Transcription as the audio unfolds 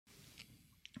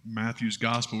Matthew's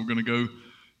Gospel. We're going to go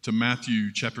to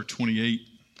Matthew chapter 28.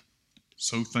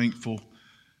 So thankful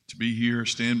to be here,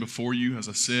 stand before you. As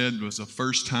I said, it was the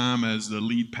first time as the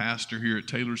lead pastor here at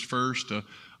Taylor's First,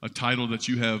 a title that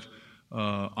you have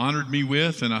honored me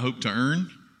with and I hope to earn.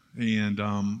 And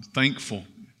thankful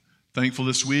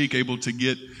this week, able to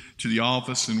get to the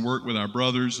office and work with our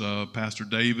brothers, Pastor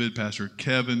David, Pastor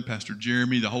Kevin, Pastor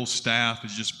Jeremy. The whole staff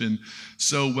has just been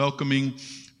so welcoming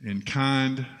and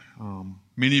kind.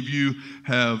 Many of you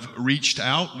have reached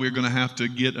out. We're going to have to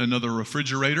get another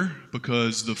refrigerator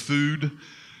because the food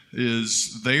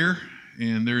is there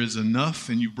and there is enough,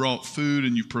 and you brought food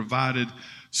and you provided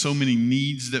so many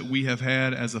needs that we have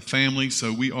had as a family.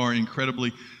 So we are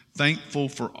incredibly thankful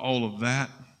for all of that.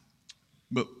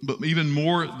 But even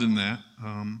more than that,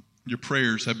 your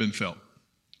prayers have been felt.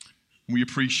 We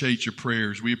appreciate your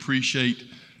prayers. We appreciate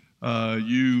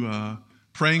you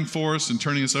praying for us and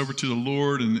turning us over to the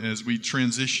Lord, and as we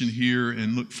transition here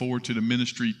and look forward to the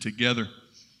ministry together.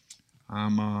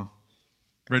 I'm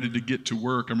ready to get to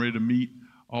work. I'm ready to meet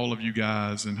all of you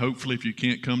guys, and hopefully if you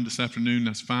can't come this afternoon,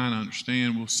 that's fine. I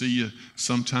understand. We'll see you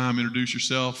sometime. Introduce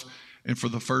yourself, and for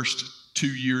the first 2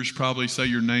 years, probably say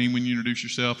your name when you introduce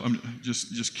yourself. I'm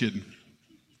just kidding.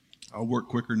 I'll work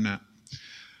quicker than that.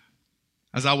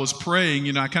 As I was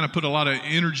praying, I kind of put a lot of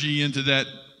energy into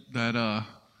that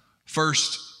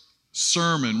first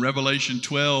sermon, Revelation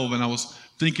 12, and I was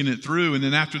thinking it through. And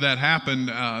then after that happened,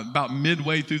 about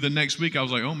midway through the next week, I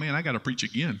was like, oh man, I got to preach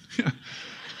again.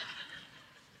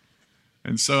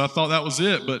 And so I thought that was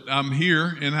it, but I'm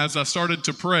here. And as I started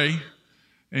to pray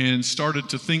and started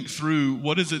to think through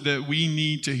what is it that we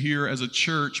need to hear as a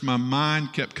church, my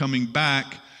mind kept coming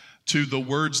back to the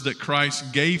words that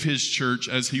Christ gave his church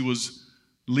as he was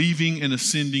leaving and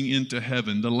ascending into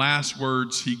heaven, the last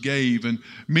words he gave. And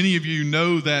many of you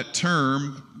know that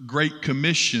term, Great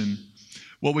Commission.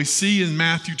 What we see in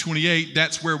Matthew 28,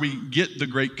 that's where we get the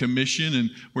Great Commission and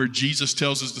where Jesus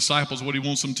tells his disciples what he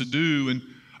wants them to do. And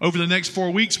over the next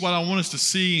 4 weeks, what I want us to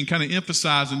see and kind of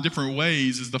emphasize in different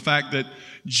ways is the fact that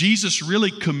Jesus really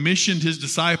commissioned his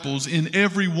disciples in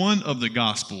every one of the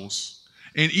Gospels.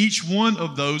 And each one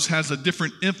of those has a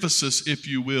different emphasis, if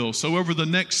you will. So over the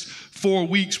next 4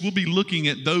 weeks, we'll be looking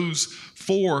at those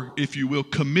 4, if you will,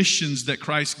 commissions that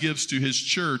Christ gives to his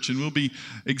church. And we'll be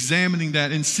examining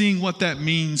that and seeing what that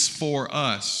means for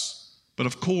us. But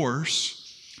of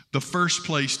course, the first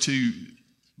place to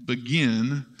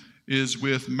begin is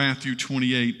with Matthew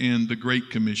 28 and the Great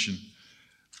Commission.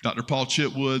 Dr. Paul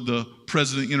Chitwood, the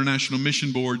president of the International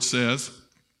Mission Board, says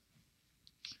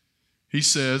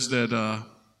that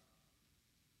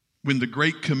when the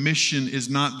Great Commission is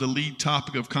not the lead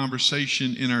topic of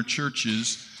conversation in our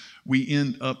churches, we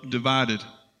end up divided.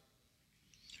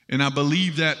 And I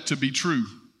believe that to be true.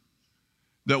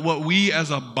 That what we as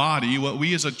a body, what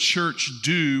we as a church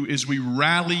do is we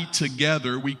rally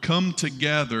together, we come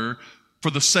together for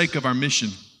the sake of our mission.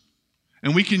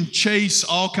 And we can chase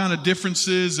all kind of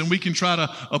differences, and we can try to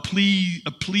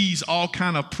please all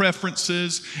kind of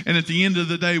preferences. And at the end of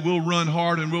the day, we'll run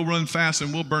hard and we'll run fast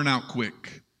and we'll burn out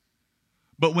quick.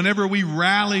 But whenever we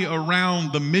rally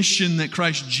around the mission that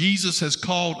Christ Jesus has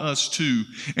called us to,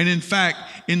 and in fact,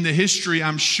 in the history,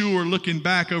 I'm sure, looking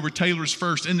back over Taylor's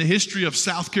First, in the history of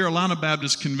South Carolina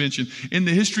Baptist Convention, in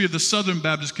the history of the Southern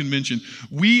Baptist Convention,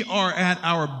 we are at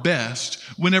our best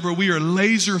whenever we are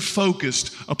laser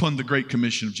focused upon the Great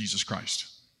Commission of Jesus Christ.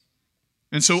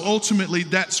 And so ultimately,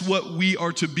 that's what we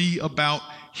are to be about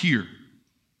here.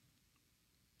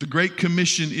 The Great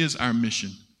Commission is our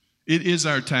mission. It is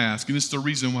our task, and it's the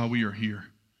reason why we are here.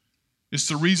 It's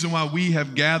the reason why we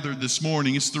have gathered this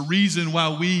morning. It's the reason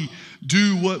why we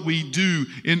do what we do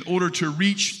in order to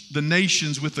reach the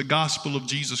nations with the gospel of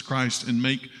Jesus Christ and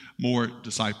make more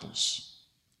disciples.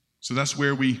 So that's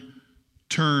where we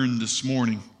turn this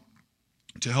morning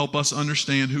to help us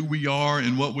understand who we are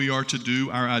and what we are to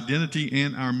do, our identity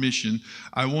and our mission.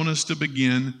 I want us to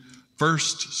begin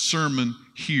first sermon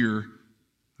here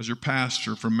as your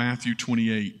pastor from Matthew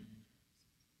 28.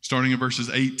 Starting in verses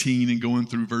 18 and going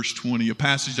through verse 20, a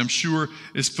passage I'm sure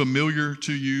is familiar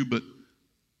to you, but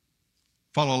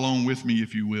follow along with me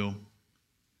if you will.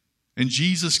 And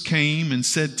Jesus came and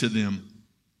said to them,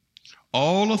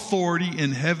 all authority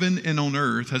in heaven and on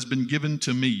earth has been given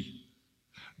to me.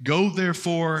 Go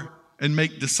therefore and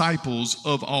make disciples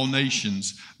of all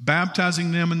nations,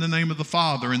 baptizing them in the name of the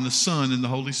Father and the Son and the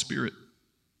Holy Spirit,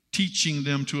 teaching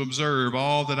them to observe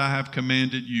all that I have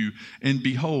commanded you. And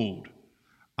behold,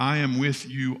 I am with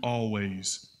you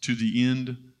always to the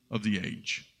end of the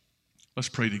age. Let's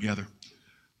pray together.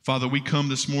 Father, we come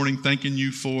this morning thanking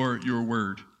you for your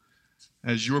word.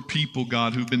 as your people,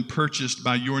 God, who've been purchased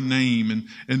by your name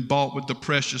and bought with the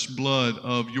precious blood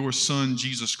of your Son,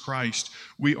 Jesus Christ.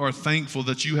 We are thankful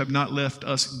that you have not left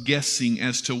us guessing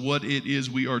as to what it is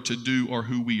we are to do or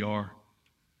who we are.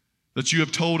 That you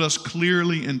have told us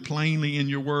clearly and plainly in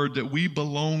your word that we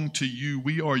belong to you.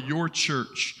 We are your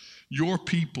church, your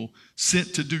people,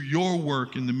 sent to do your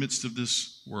work in the midst of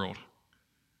this world.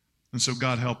 And so,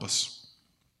 God, help us.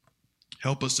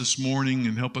 Help us this morning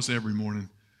and help us every morning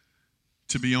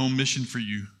to be on mission for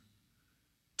you,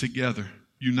 together,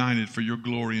 united for your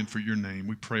glory and for your name.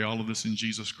 We pray all of this in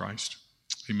Jesus Christ.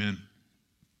 Amen.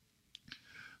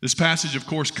 This passage, of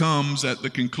course, comes at the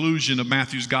conclusion of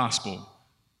Matthew's gospel.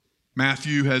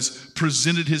 Matthew has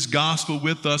presented his gospel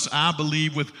with us, I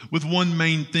believe, with one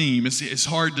main theme. It's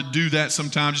hard to do that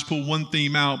sometimes, just pull one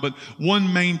theme out, but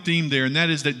one main theme there, and that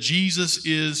is that Jesus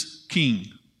is king.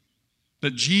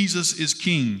 That Jesus is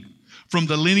king. From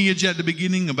the lineage at the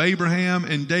beginning of Abraham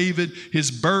and David,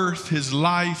 his birth, his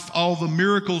life, all the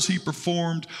miracles he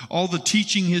performed, all the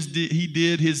teaching he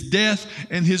did, his death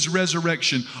and his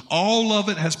resurrection, all of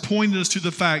it has pointed us to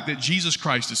the fact that Jesus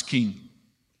Christ is king.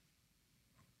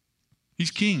 He's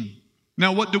king.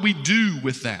 Now, what do we do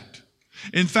with that?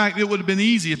 In fact, it would have been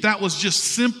easy if that was just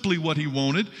simply what he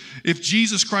wanted. If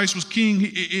Jesus Christ was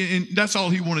king, and that's all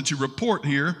he wanted to report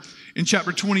here. In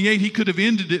chapter 28, he could have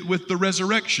ended it with the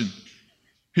resurrection.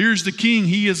 Here's the king.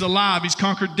 He is alive. He's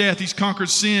conquered death. He's conquered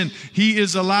sin. He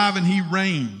is alive and he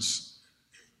reigns.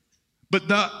 But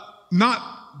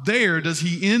not there does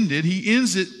he end it. He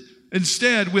ends it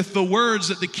instead with the words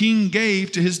that the king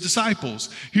gave to his disciples.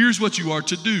 Here's what you are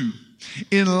to do.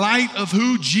 In light of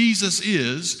who Jesus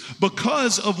is,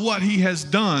 because of what he has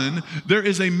done, there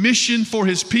is a mission for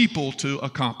his people to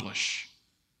accomplish.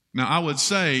 Now, I would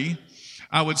say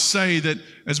that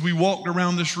as we walked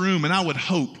around this room, and I would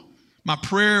hope, my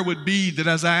prayer would be that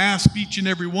as I ask each and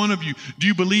every one of you, do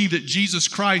you believe that Jesus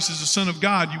Christ is the Son of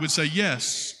God? You would say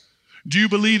yes. Do you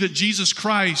believe that Jesus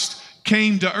Christ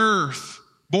came to earth,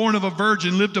 born of a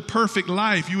virgin, lived a perfect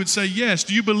life? You would say yes.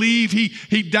 Do you believe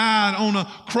he died on a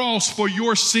cross for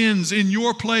your sins in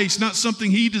your place? Not something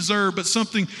he deserved, but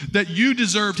something that you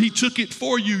deserved. He took it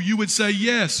for you. You would say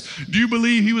yes. Do you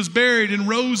believe he was buried and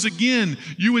rose again?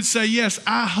 You would say yes.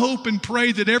 I hope and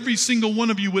pray that every single one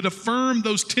of you would affirm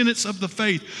those tenets of the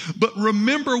faith. But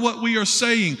remember what we are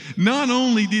saying. Not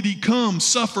only did he come,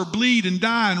 suffer, bleed, and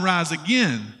die and rise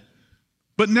again,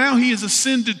 but now he has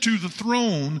ascended to the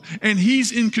throne and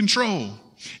he's in control.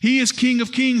 He is King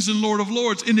of Kings and Lord of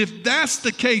Lords. And if that's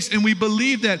the case and we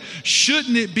believe that,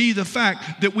 shouldn't it be the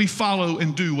fact that we follow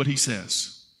and do what he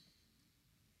says?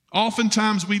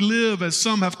 Oftentimes we live, as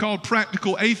some have called,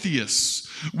 practical atheists.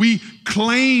 We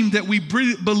claim that we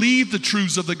believe the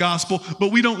truths of the gospel,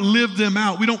 but we don't live them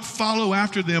out. We don't follow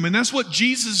after them. And that's what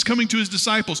Jesus is coming to his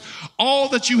disciples. All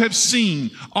that you have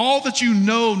seen, all that you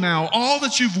know now, all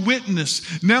that you've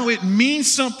witnessed, now it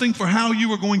means something for how you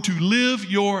are going to live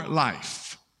your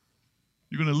life.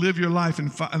 You're going to live your life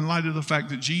in light of the fact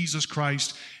that Jesus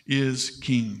Christ is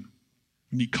king.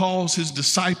 And he calls his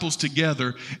disciples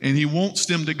together and he wants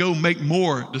them to go make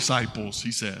more disciples,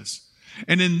 he says.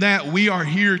 And in that, we are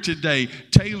here today,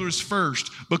 Taylor's First,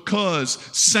 because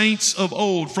saints of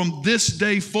old from this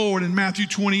day forward in Matthew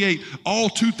 28, all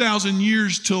 2,000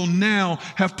 years till now,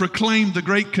 have proclaimed the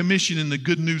Great Commission and the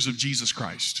good news of Jesus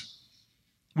Christ.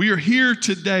 We are here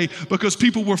today because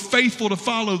people were faithful to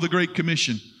follow the Great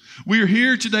Commission. We are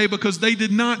here today because they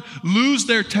did not lose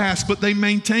their task, but they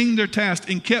maintained their task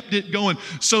and kept it going.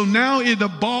 So now the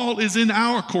ball is in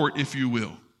our court, if you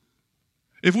will.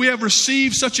 If we have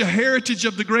received such a heritage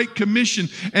of the Great Commission,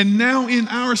 and now in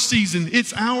our season,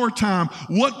 it's our time,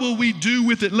 what will we do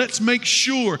with it? Let's make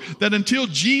sure that until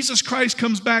Jesus Christ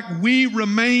comes back, we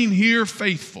remain here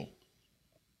faithful.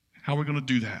 How are we going to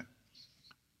do that?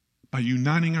 By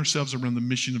uniting ourselves around the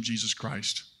mission of Jesus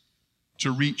Christ to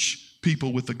reach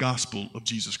people with the gospel of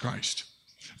Jesus Christ.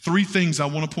 3 things I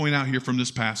want to point out here from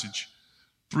this passage.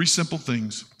 3 simple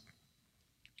things.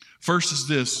 First is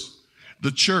this: the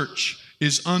church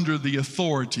is under the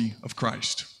authority of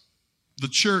Christ. The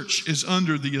church is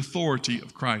under the authority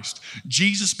of Christ.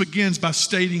 Jesus begins by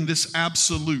stating this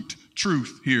absolute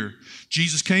truth here.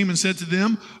 Jesus came and said to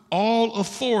them, "All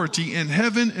authority in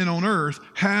heaven and on earth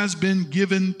has been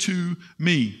given to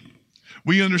me."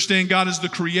 We understand God is the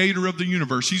creator of the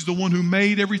universe. He's the one who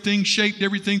made everything, shaped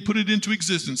everything, put it into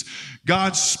existence.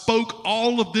 God spoke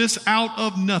all of this out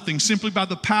of nothing, simply by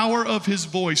the power of his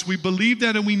voice. We believe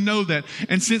that and we know that.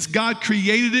 And since God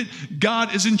created it,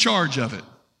 God is in charge of it.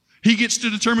 He gets to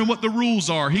determine what the rules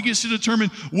are. He gets to determine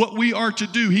what we are to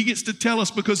do. He gets to tell us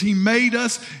because he made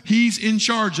us. He's in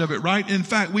charge of it, right? In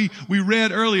fact, we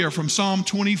read earlier from Psalm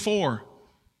 24.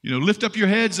 Lift up your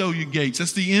heads, O you gates.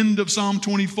 That's the end of Psalm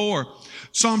 24.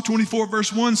 Psalm 24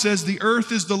 verse 1 says, the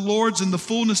earth is the Lord's and the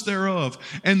fullness thereof,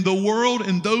 and the world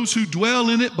and those who dwell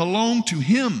in it belong to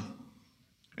him.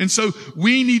 And so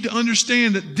we need to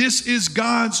understand that this is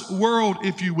God's world,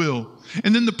 if you will.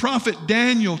 And then the prophet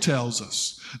Daniel tells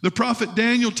us. The prophet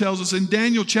Daniel tells us in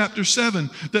Daniel chapter 7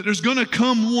 that there's going to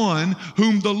come one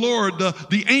whom the Lord,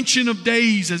 the Ancient of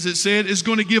Days, as it said, is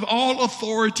going to give all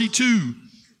authority to.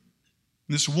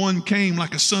 This one came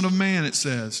like a son of man, it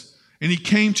says. And he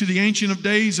came to the Ancient of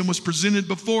Days and was presented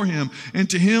before him. And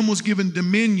to him was given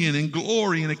dominion and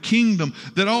glory and a kingdom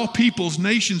that all peoples,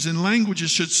 nations, and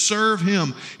languages should serve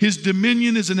him. His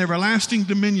dominion is an everlasting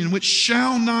dominion which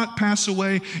shall not pass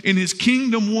away, and his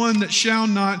kingdom one that shall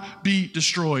not be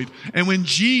destroyed. And when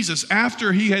Jesus,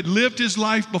 after he had lived his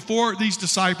life before these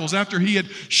disciples, after he had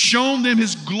shown them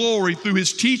his glory through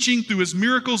his teaching, through his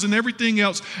miracles and everything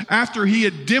else, after he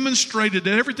had demonstrated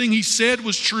that everything he said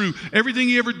was true, everything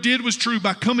he ever did was true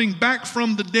by coming back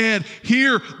from the dead,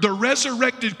 here the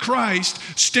resurrected Christ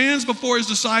stands before his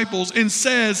disciples and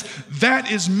says, that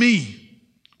is me.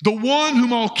 The one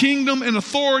whom all kingdom and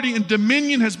authority and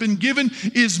dominion has been given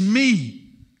is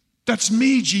me. That's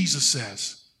me, Jesus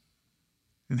says.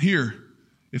 And here,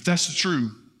 if that's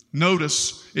true,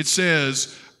 notice it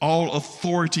says all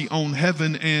authority on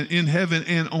heaven and in heaven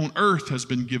and on earth has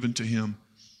been given to him.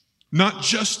 Not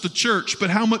just the church, but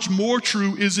how much more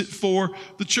true is it for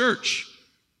the church?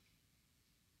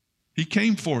 He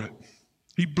came for it.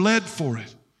 He bled for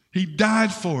it. He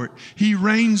died for it. He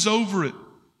reigns over it.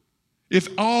 If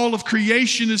all of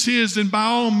creation is his, then by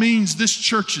all means, this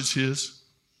church is his.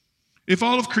 If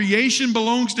all of creation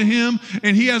belongs to him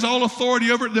and he has all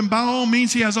authority over it, then by all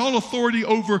means, he has all authority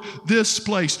over this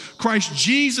place. Christ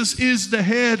Jesus is the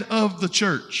head of the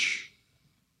church.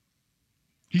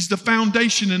 He's the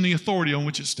foundation and the authority on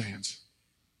which it stands.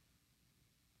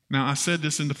 Now, I said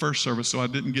this in the first service, so I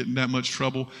didn't get in that much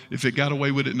trouble. If it got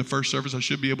away with it in the first service, I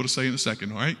should be able to say it in the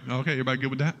second, all right? Okay, everybody good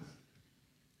with that?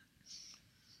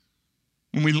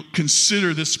 When we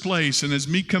consider this place, and as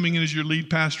me coming in as your lead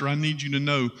pastor, I need you to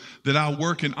know that I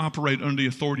work and operate under the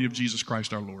authority of Jesus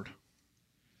Christ our Lord.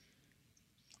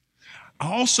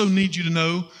 I also need you to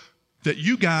know that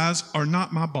you guys are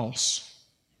not my boss.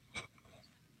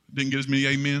 Didn't get as many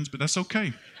amens, but that's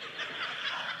okay.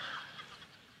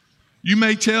 You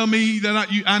may tell me that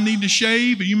I need to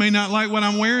shave, or you may not like what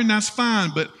I'm wearing, that's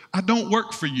fine, but I don't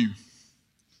work for you.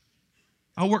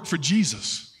 I work for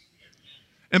Jesus.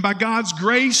 And by God's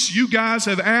grace, you guys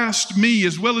have asked me,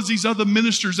 as well as these other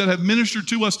ministers that have ministered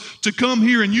to us, to come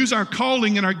here and use our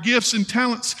calling and our gifts and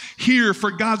talents here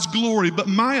for God's glory. But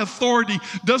my authority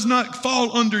does not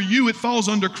fall under you, it falls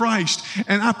under Christ.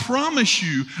 And I promise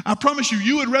you,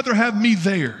 you would rather have me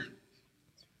there,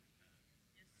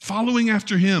 following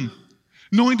after him,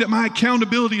 knowing that my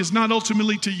accountability is not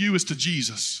ultimately to you, it's to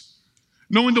Jesus.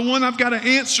 Knowing the one I've got to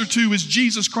answer to is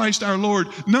Jesus Christ our Lord,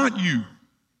 not you.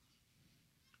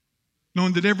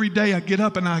 Knowing that every day I get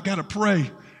up and I got to pray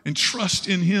and trust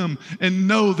in him and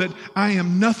know that I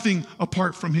am nothing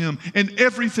apart from him. And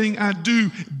everything I do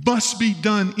must be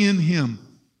done in him.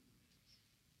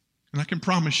 And I can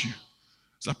promise you,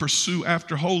 as I pursue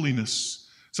after holiness,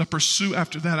 as I pursue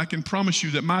after that, I can promise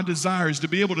you that my desire is to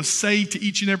be able to say to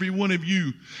each and every one of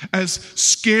you, as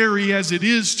scary as it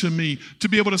is to me, to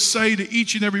be able to say to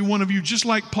each and every one of you, just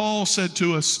like Paul said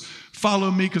to us,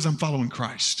 follow me because I'm following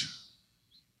Christ.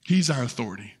 He's our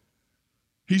authority.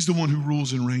 He's the one who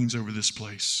rules and reigns over this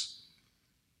place.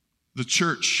 The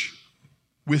church,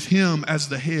 with him as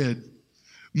the head,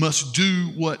 must do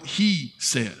what he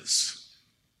says.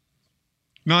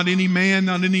 Not any man,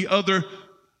 not any other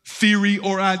theory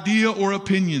or idea or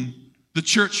opinion. The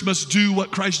church must do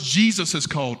what Christ Jesus has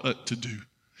called it to do.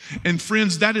 And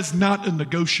friends, that is not a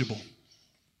negotiable.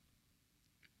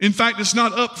 In fact, it's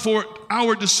not up for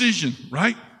our decision,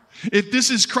 right? If this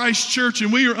is Christ's church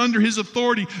and we are under his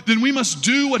authority, then we must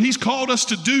do what he's called us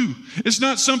to do. It's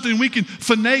not something we can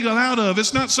finagle out of.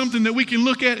 It's not something that we can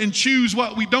look at and choose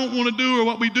what we don't want to do or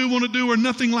what we do want to do or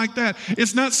nothing like that.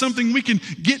 It's not something we can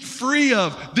get free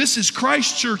of. This is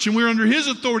Christ's church and we're under his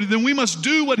authority. Then we must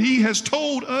do what he has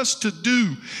told us to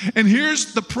do. And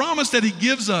here's the promise that he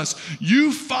gives us.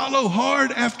 You follow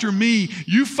hard after me.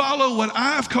 You follow what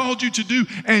I've called you to do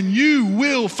and you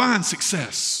will find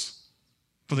success.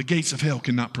 For the gates of hell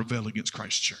cannot prevail against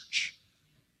Christ's church.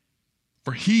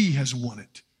 For he has won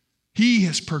it. He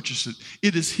has purchased it.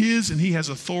 It is his and he has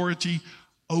authority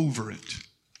over it.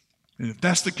 And if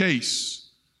that's the case,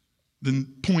 then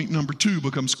point number 2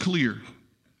 becomes clear.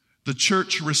 The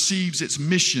church receives its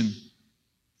mission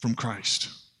from Christ.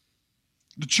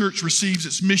 The church receives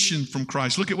its mission from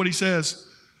Christ. Look at what he says.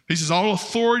 He says, all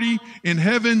authority in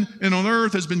heaven and on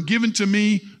earth has been given to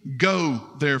me. Go,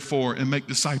 therefore, and make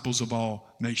disciples of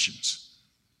all nations.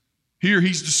 Here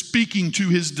he's speaking to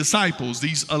his disciples,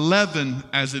 these 11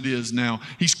 as it is now.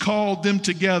 He's called them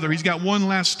together. He's got one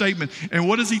last statement. And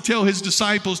what does he tell his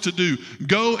disciples to do?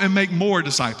 Go and make more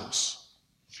disciples.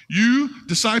 You,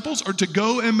 disciples, are to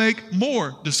go and make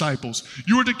more disciples.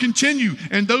 You are to continue.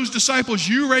 And those disciples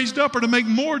you raised up are to make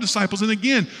more disciples. And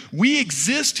again, we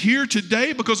exist here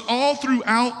today because all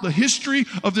throughout the history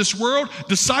of this world,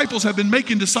 disciples have been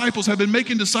making disciples, have been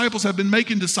making disciples, have been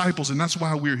making disciples. And that's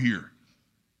why we're here.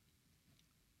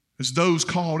 As those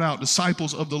called out,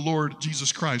 disciples of the Lord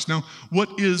Jesus Christ. Now,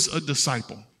 what is a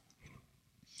disciple?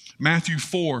 Matthew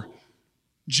 4,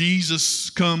 Jesus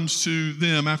comes to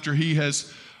them after he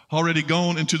has already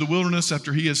gone into the wilderness,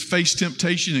 after he has faced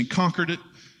temptation and conquered it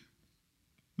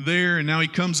there. And now he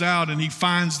comes out and he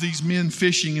finds these men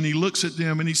fishing and he looks at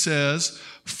them and he says,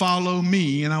 follow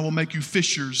me and I will make you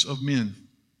fishers of men.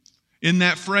 In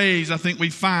that phrase, I think we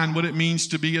find what it means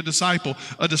to be a disciple.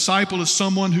 A disciple is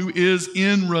someone who is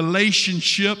in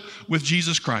relationship with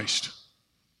Jesus Christ.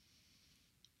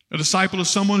 A disciple is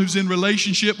someone who's in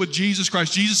relationship with Jesus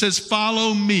Christ. Jesus says,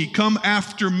 follow me, come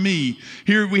after me.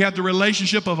 Here we have the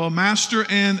relationship of a master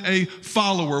and a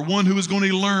follower, one who is going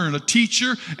to learn, a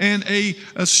teacher and a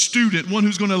student, one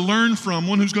who's going to learn from,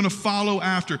 one who's going to follow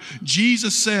after.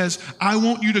 Jesus says, I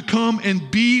want you to come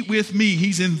and be with me.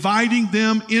 He's inviting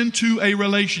them into a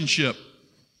relationship,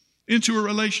 into a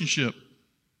relationship.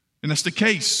 And that's the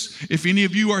case. If any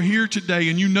of you are here today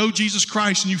and you know Jesus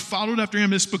Christ and you followed after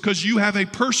him, it's because you have a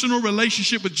personal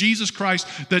relationship with Jesus Christ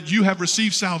that you have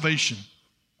received salvation.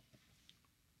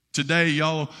 Today,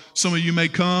 y'all, some of you may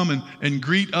come and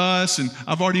greet us, and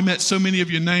I've already met so many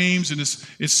of your names, and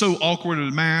it's so awkward at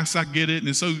a mass. I get it, and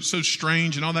it's so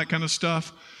strange and all that kind of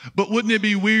stuff. But wouldn't it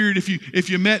be weird if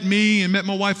you met me and met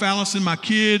my wife Allison, my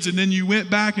kids, and then you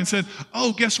went back and said,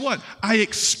 oh, guess what? I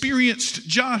experienced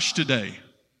Josh today.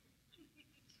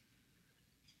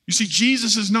 You see,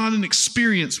 Jesus is not an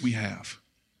experience we have.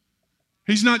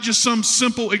 He's not just some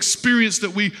simple experience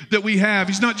that we have.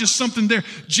 He's not just something there.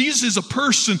 Jesus is a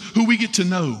person who we get to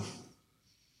know.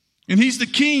 And he's the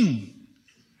king.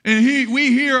 And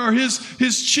we here are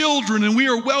his children, and we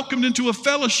are welcomed into a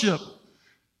fellowship.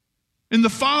 And the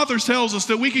Father tells us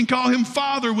that we can call him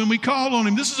Father when we call on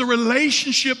him. This is a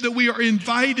relationship that we are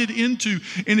invited into.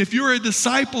 And if you're a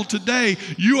disciple today,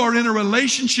 you are in a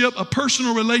relationship, a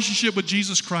personal relationship with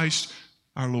Jesus Christ,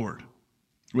 our Lord.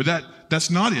 With that's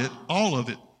not it, all of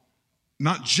it.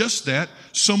 Not just that,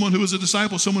 someone who is a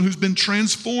disciple, someone who's been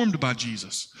transformed by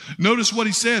Jesus. Notice what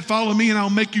he said, follow me and I'll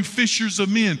make you fishers of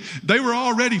men. They were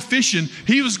already fishing.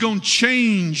 He was going to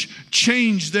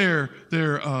change their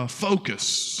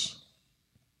focus.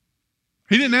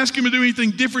 He didn't ask him to do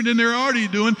anything different than they're already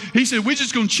doing. He said, we're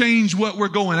just going to change what we're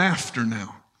going after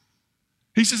now.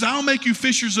 He says, I'll make you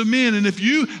fishers of men. And if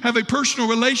you have a personal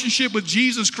relationship with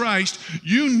Jesus Christ,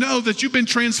 you know that you've been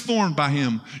transformed by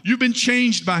him. You've been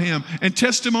changed by him. And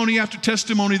testimony after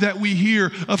testimony that we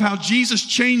hear of how Jesus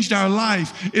changed our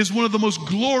life is one of the most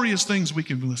glorious things we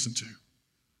can listen to.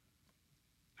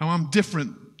 How I'm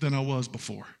different than I was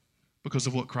before because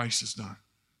of what Christ has done.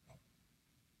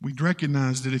 We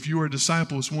recognize that if you are a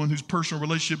disciple, it's one whose personal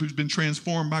relationship, who's been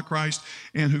transformed by Christ,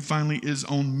 and who finally is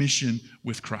on mission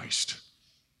with Christ.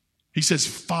 He says,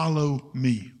 follow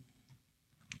me.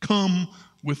 Come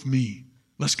with me.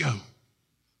 Let's go.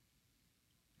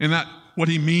 And that what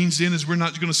he means then is we're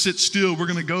not going to sit still. We're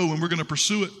going to go and we're going to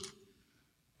pursue it.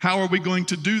 How are we going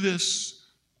to do this?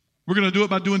 We're going to do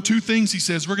it by doing two things, he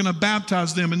says. We're going to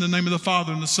baptize them in the name of the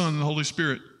Father and the Son and the Holy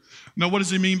Spirit. Now, what does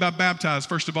he mean by baptized?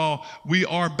 First of all, we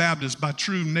are Baptists by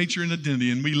true nature and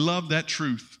identity, and we love that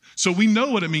truth. So we know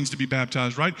what it means to be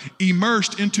baptized, right?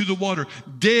 Immersed into the water,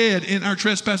 dead in our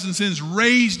trespasses and sins,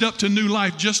 raised up to new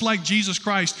life, just like Jesus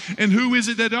Christ. And who is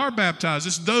it that are baptized?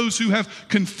 It's those who have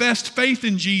confessed faith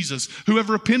in Jesus, who have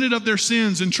repented of their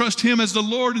sins and trust him as the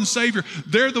Lord and Savior.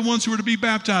 They're the ones who are to be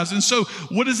baptized. And so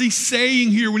what is he saying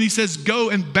here when he says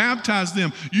go and baptize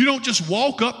them? You don't just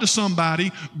walk up to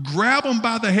somebody, grab them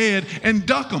by the head, and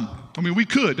duck them. I mean, we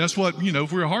could. That's what,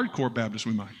 if we're a hardcore Baptist,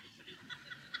 we might.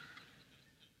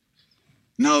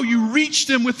 No, you reach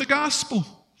them with the gospel.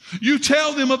 You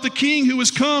tell them of the King who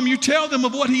has come. You tell them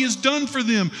of what he has done for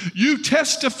them. You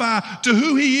testify to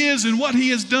who he is and what he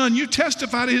has done. You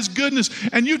testify to his goodness,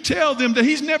 and you tell them that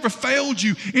he's never failed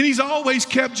you, and he's always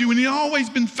kept you, and he's always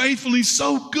been faithful. He's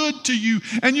so good to you.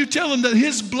 And you tell them that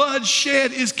his blood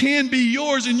shed can be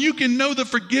yours, and you can know the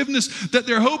forgiveness that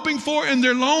they're hoping for and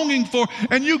they're longing for.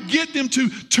 And you get them to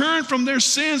turn from their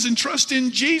sins and trust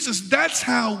in Jesus. That's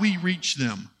how we reach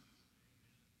them.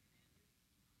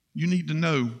 You need to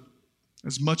know,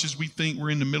 as much as we think we're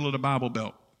in the middle of the Bible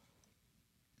Belt,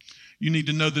 you need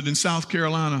to know that in South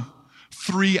Carolina,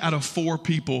 3 out of 4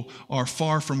 people are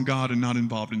far from God and not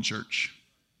involved in church.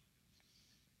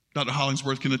 Dr.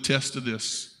 Hollingsworth can attest to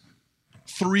this.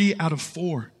 3 out of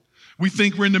 4. We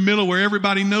think we're in the middle where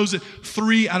everybody knows it.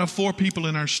 3 out of 4 people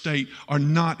in our state are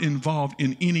not involved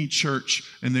in any church,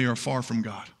 and they are far from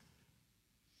God.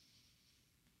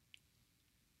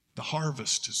 The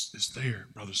harvest is there,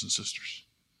 brothers and sisters.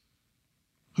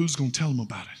 Who's going to tell them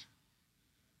about it?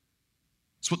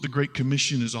 It's what the Great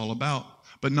Commission is all about,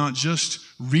 but not just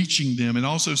reaching them. It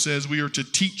also says we are to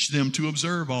teach them to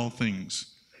observe all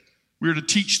things. We are to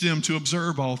teach them to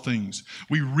observe all things.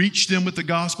 We reach them with the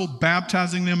gospel,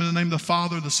 baptizing them in the name of the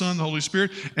Father, the Son, the Holy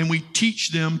Spirit, and we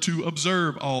teach them to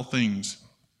observe all things.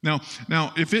 Now,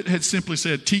 if it had simply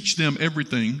said teach them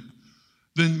everything,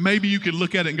 then maybe you could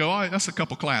look at it and go, all right, that's a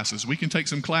couple classes. We can take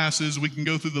some classes. We can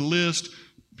go through the list.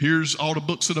 Here's all the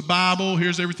books of the Bible.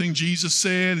 Here's everything Jesus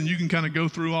said, and you can kind of go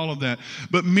through all of that.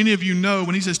 But many of you know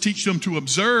when he says teach them to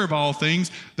observe all things,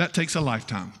 that takes a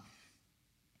lifetime.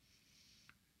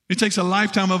 It takes a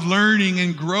lifetime of learning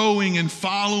and growing and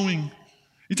following.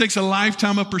 It takes a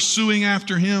lifetime of pursuing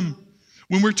after him.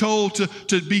 When we're told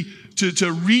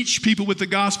to reach people with the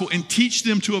gospel and teach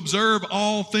them to observe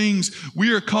all things,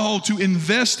 we are called to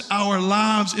invest our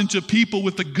lives into people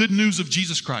with the good news of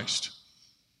Jesus Christ.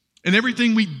 And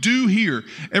everything we do here,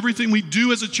 everything we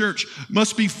do as a church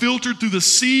must be filtered through the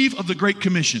sieve of the Great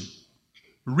Commission.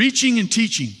 Reaching and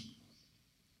teaching.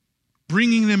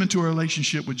 Bringing them into a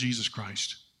relationship with Jesus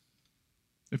Christ.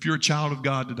 If you're a child of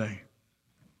God today,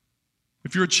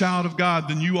 if you're a child of God,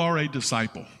 then you are a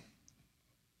disciple.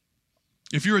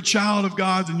 If you're a child of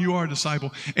God, then you are a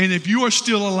disciple. And if you are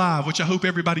still alive, which I hope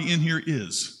everybody in here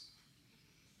is,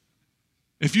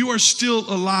 if you are still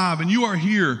alive and you are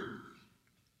here,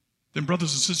 then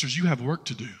brothers and sisters, you have work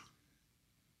to do.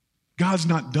 God's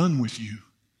not done with you.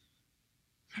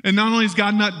 And not only is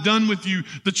God not done with you,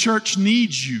 the church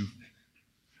needs you.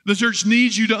 The church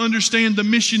needs you to understand the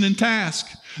mission and task.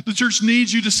 The church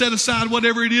needs you to set aside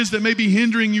whatever it is that may be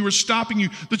hindering you or stopping you.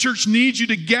 The church needs you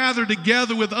to gather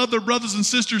together with other brothers and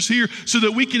sisters here so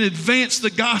that we can advance the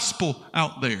gospel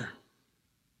out there.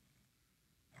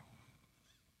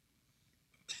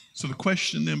 So the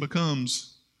question then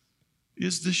becomes,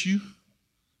 is this you?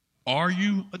 Are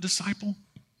you a disciple?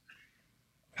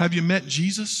 Have you met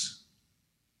Jesus?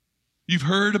 You've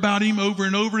heard about him over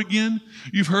and over again.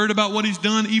 You've heard about what he's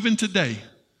done even today.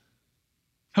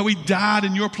 How he died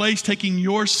in your place, taking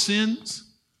your sins.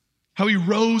 How he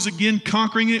rose again,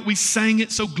 conquering it. We sang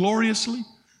it so gloriously.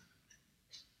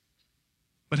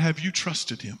 But have you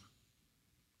trusted him?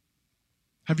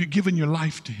 Have you given your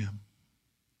life to him?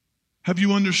 Have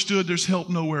you understood there's help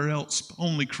nowhere else?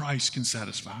 Only Christ can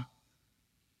satisfy.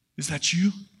 Is that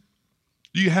you?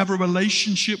 Do you have a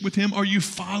relationship with him? Are you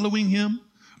following him?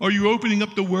 Are you opening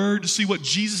up the Word to see what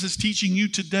Jesus is teaching you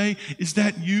today? Is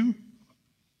that you?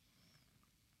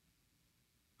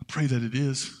 I pray that it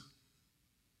is.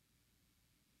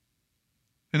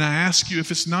 And I ask you, if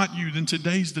it's not you, then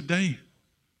today's the day.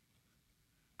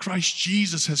 Christ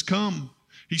Jesus has come.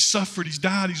 He suffered, he's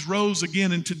died, he's rose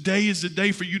again, and today is the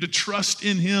day for you to trust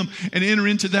in him and enter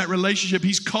into that relationship.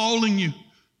 He's calling you.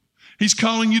 He's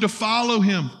calling you to follow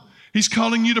him. He's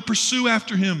calling you to pursue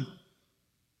after him.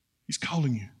 He's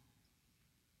calling you.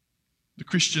 The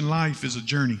Christian life is a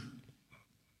journey.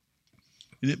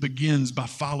 And it begins by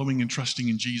following and trusting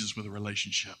in Jesus with a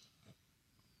relationship.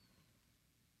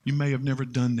 You may have never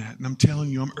done that. And I'm telling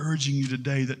you, I'm urging you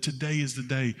today that today is the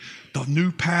day. The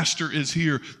new pastor is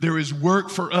here. There is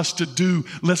work for us to do.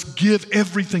 Let's give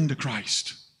everything to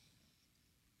Christ.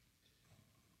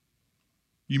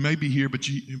 You may be here, but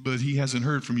he hasn't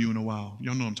heard from you in a while.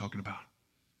 Y'all know what I'm talking about.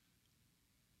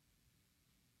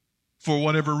 For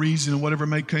whatever reason and whatever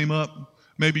may come up,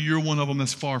 maybe you're one of them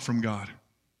that's far from God.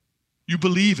 You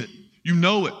believe it. You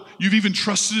know it. You've even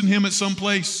trusted in him at some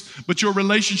place, but your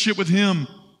relationship with him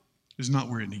is not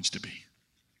where it needs to be.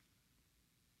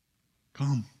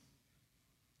 Come.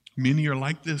 Many are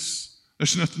like this.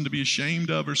 There's nothing to be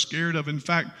ashamed of or scared of. In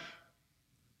fact,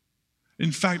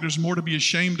 there's more to be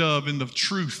ashamed of in the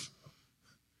truth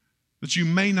that you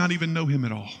may not even know him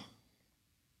at all.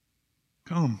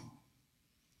 Come.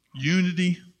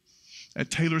 Unity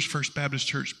at Taylor's First Baptist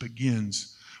Church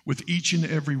begins with each and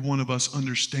every one of us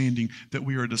understanding that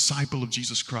we are a disciple of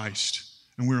Jesus Christ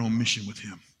and we're on mission with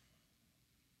him.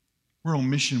 We're on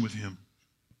mission with him.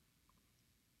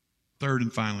 Third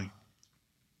and finally,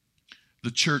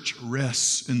 the church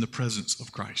rests in the presence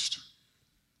of Christ.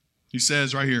 He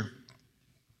says right here,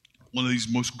 one of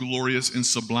these most glorious and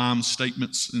sublime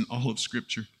statements in all of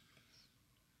Scripture,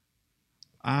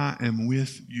 I am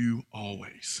with you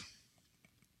always.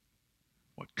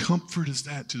 What comfort is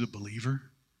that to the believer?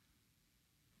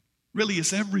 Really,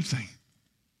 it's everything.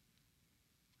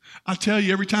 I tell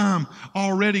you, every time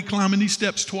already climbing these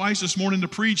steps twice this morning to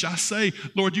preach, I say,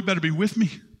 Lord, you better be with me.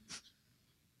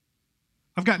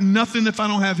 I've got nothing if I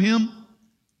don't have him.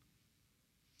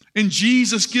 And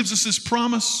Jesus gives us this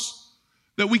promise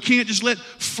that we can't just let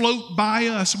float by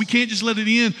us. We can't just let it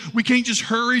in. We can't just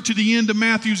hurry to the end of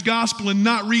Matthew's gospel and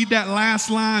not read that last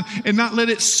line and not let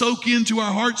it soak into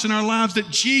our hearts and our lives that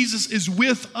Jesus is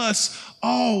with us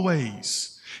always.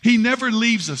 He never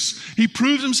leaves us. He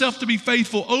proves himself to be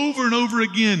faithful over and over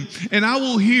again. And I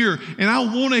will hear, and I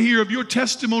want to hear of your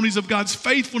testimonies of God's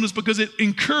faithfulness because it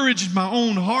encouraged my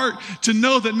own heart to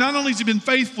know that not only has he been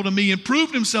faithful to me and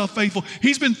proved himself faithful,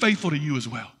 he's been faithful to you as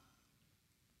well.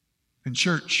 And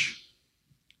church,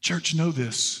 know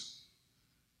this.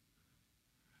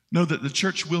 Know that the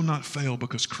church will not fail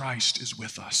because Christ is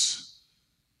with us.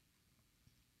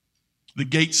 The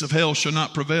gates of hell shall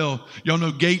not prevail. Y'all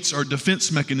know gates are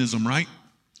defense mechanism, right?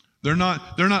 They're not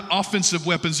offensive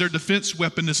weapons. They're defense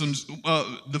weapons.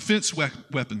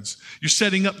 You're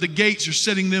setting up the gates. You're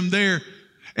setting them there.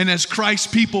 And as Christ's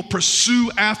people pursue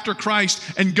after Christ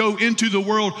and go into the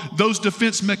world, those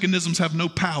defense mechanisms have no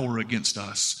power against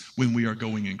us when we are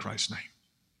going in Christ's name.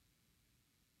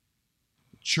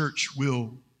 The church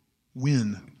will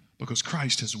win because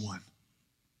Christ has won.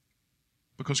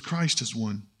 Because Christ has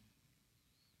won.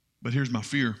 But here's my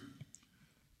fear.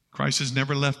 Christ has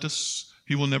never left us.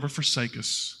 He will never forsake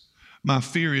us. My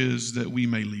fear is that we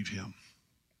may leave him.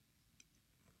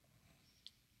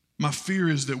 My fear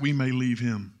is that we may leave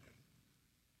him.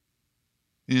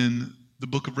 In the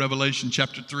book of Revelation,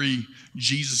 chapter 3,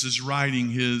 Jesus is writing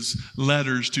his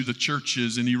letters to the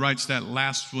churches, and he writes that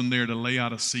last one there to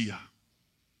Laodicea.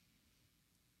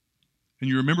 And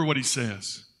you remember what he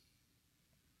says.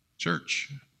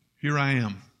 Church, here I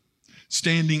am,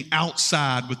 standing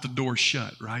outside with the door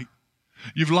shut, right?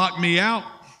 You've locked me out.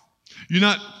 You're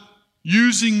not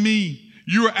using me.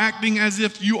 You are acting as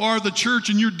if you are the church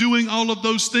and you're doing all of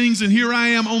those things. And here I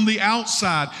am on the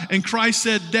outside. And Christ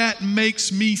said, that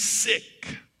makes me sick.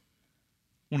 I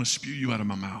want to spew you out of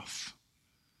my mouth.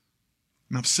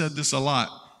 And I've said this a lot.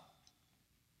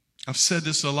 And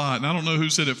I don't know who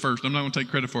said it first. I'm not going to take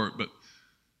credit for it. But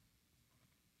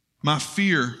my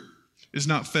fear is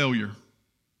not failure.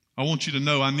 I want you to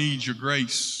know I need your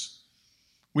grace.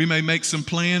 We may make some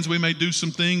plans. We may do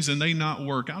some things and they not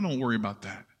work. I don't worry about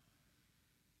that.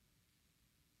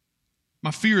 My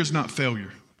fear is not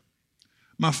failure.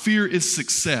 My fear is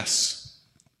success.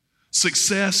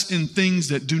 Success in things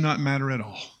that do not matter at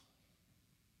all.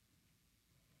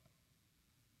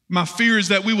 My fear is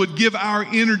that we would give our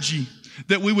energy,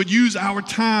 that we would use our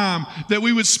time, that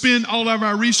we would spend all of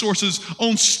our resources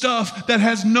on stuff that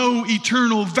has no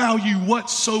eternal value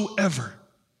whatsoever.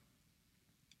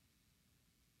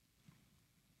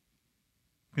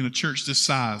 In a church this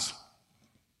size,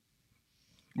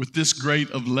 with this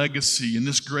great of legacy and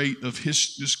this great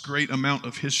amount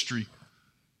of history,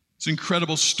 this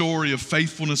incredible story of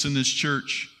faithfulness in this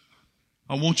church,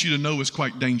 I want you to know it's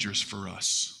quite dangerous for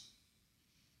us.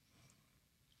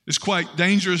 It's quite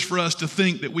dangerous for us to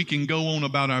think that we can go on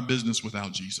about our business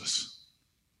without Jesus.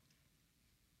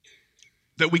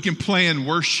 That we can plan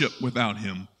worship without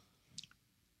him.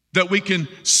 That we can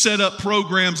set up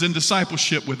programs in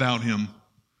discipleship without him.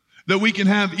 That we can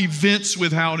have events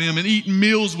without him and eat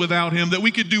meals without him. That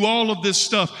we could do all of this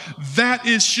stuff. That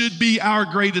should be our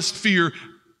greatest fear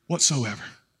whatsoever.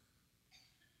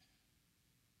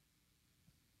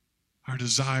 Our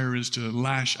desire is to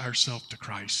lash ourselves to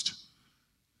Christ.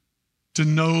 To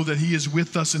know that he is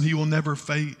with us and he will never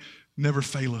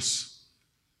fail us.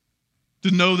 To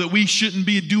know that we shouldn't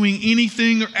be doing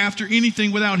anything or after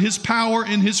anything without his power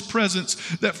and his presence.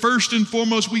 That first and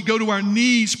foremost we go to our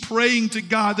knees praying to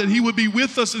God that he would be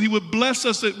with us and he would bless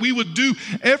us, that we would do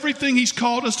everything he's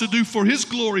called us to do for his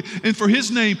glory and for his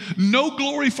name. No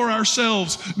glory for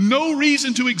ourselves. No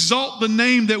reason to exalt the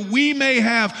name that we may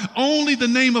have. Only the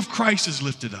name of Christ is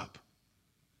lifted up.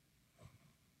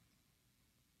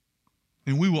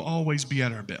 And we will always be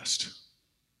at our best.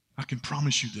 I can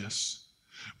promise you this.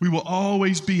 We will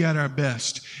always be at our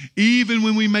best. Even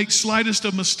when we make slightest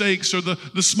of mistakes or the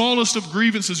smallest of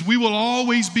grievances, we will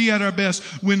always be at our best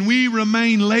when we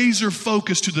remain laser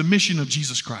focused to the mission of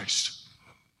Jesus Christ.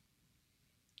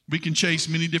 We can chase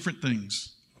many different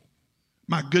things.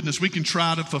 My goodness, we can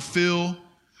try to fulfill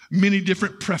many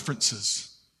different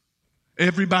preferences.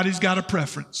 Everybody's got a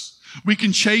preference. We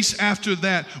can chase after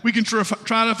that. We can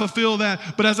try to fulfill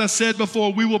that. But as I said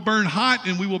before, we will burn hot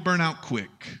and we will burn out quick.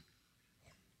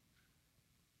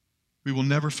 We will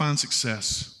never find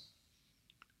success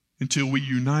until we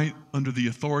unite under the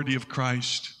authority of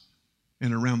Christ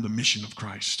and around the mission of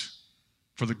Christ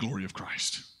for the glory of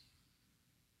Christ.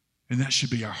 And that should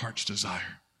be our heart's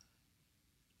desire.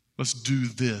 Let's do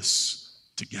this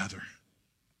together.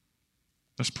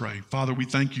 Let's pray. Father, we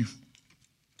thank you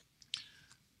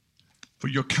for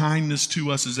your kindness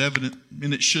to us is evident,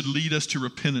 and it should lead us to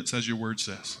repentance, as your word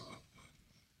says.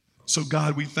 So,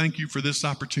 God, we thank you for this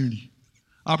opportunity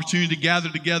to gather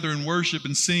together and worship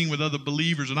and sing with other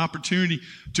believers, an opportunity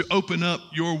to open up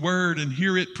your word and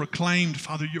hear it proclaimed.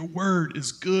 Father, your word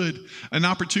is good, an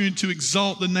opportunity to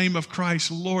exalt the name of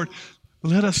Christ. Lord,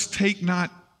 let us take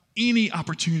not any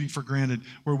opportunity for granted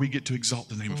where we get to exalt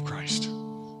the name of Christ.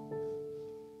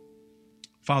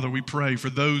 Father, we pray for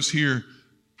those here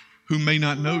who may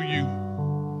not know you.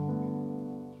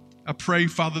 I pray,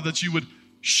 Father, that you would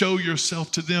show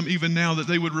yourself to them even now, that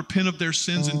they would repent of their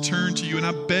sins and turn to you. And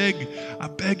I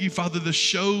beg you, Father, to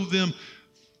show them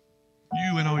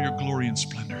you in all your glory and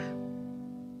splendor.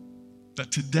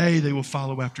 That today they will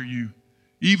follow after you.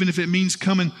 Even if it means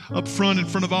coming up front in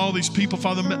front of all these people,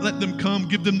 Father, let them come.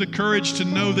 Give them the courage to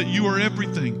know that you are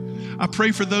everything. I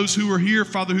pray for those who are here,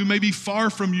 Father, who may be far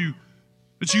from you,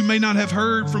 that you may not have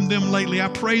heard from them lately. I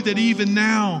pray that even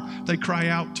now they cry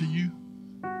out to you,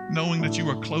 knowing that you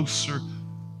are closer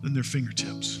than their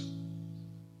fingertips.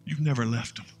 You've never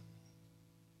left them.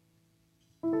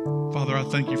 Father, I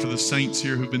thank you for the saints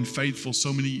here who've been faithful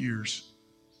so many years.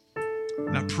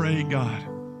 And I pray, God,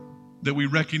 that we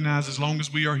recognize as long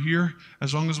as we are here,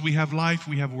 as long as we have life,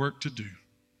 we have work to do.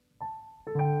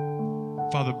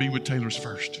 Father, be with Taylor's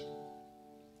First.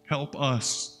 Help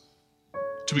us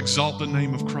to exalt the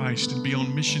name of Christ and be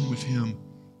on mission with him.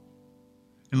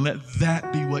 And let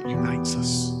that be what unites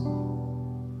us.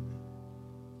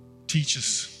 Teach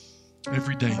us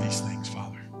every day these things,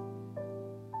 Father,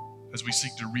 as we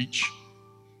seek to reach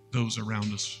those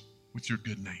around us with your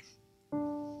good name.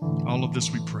 All of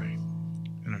this we pray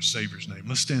in our Savior's name.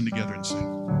 Let's stand together and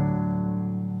sing.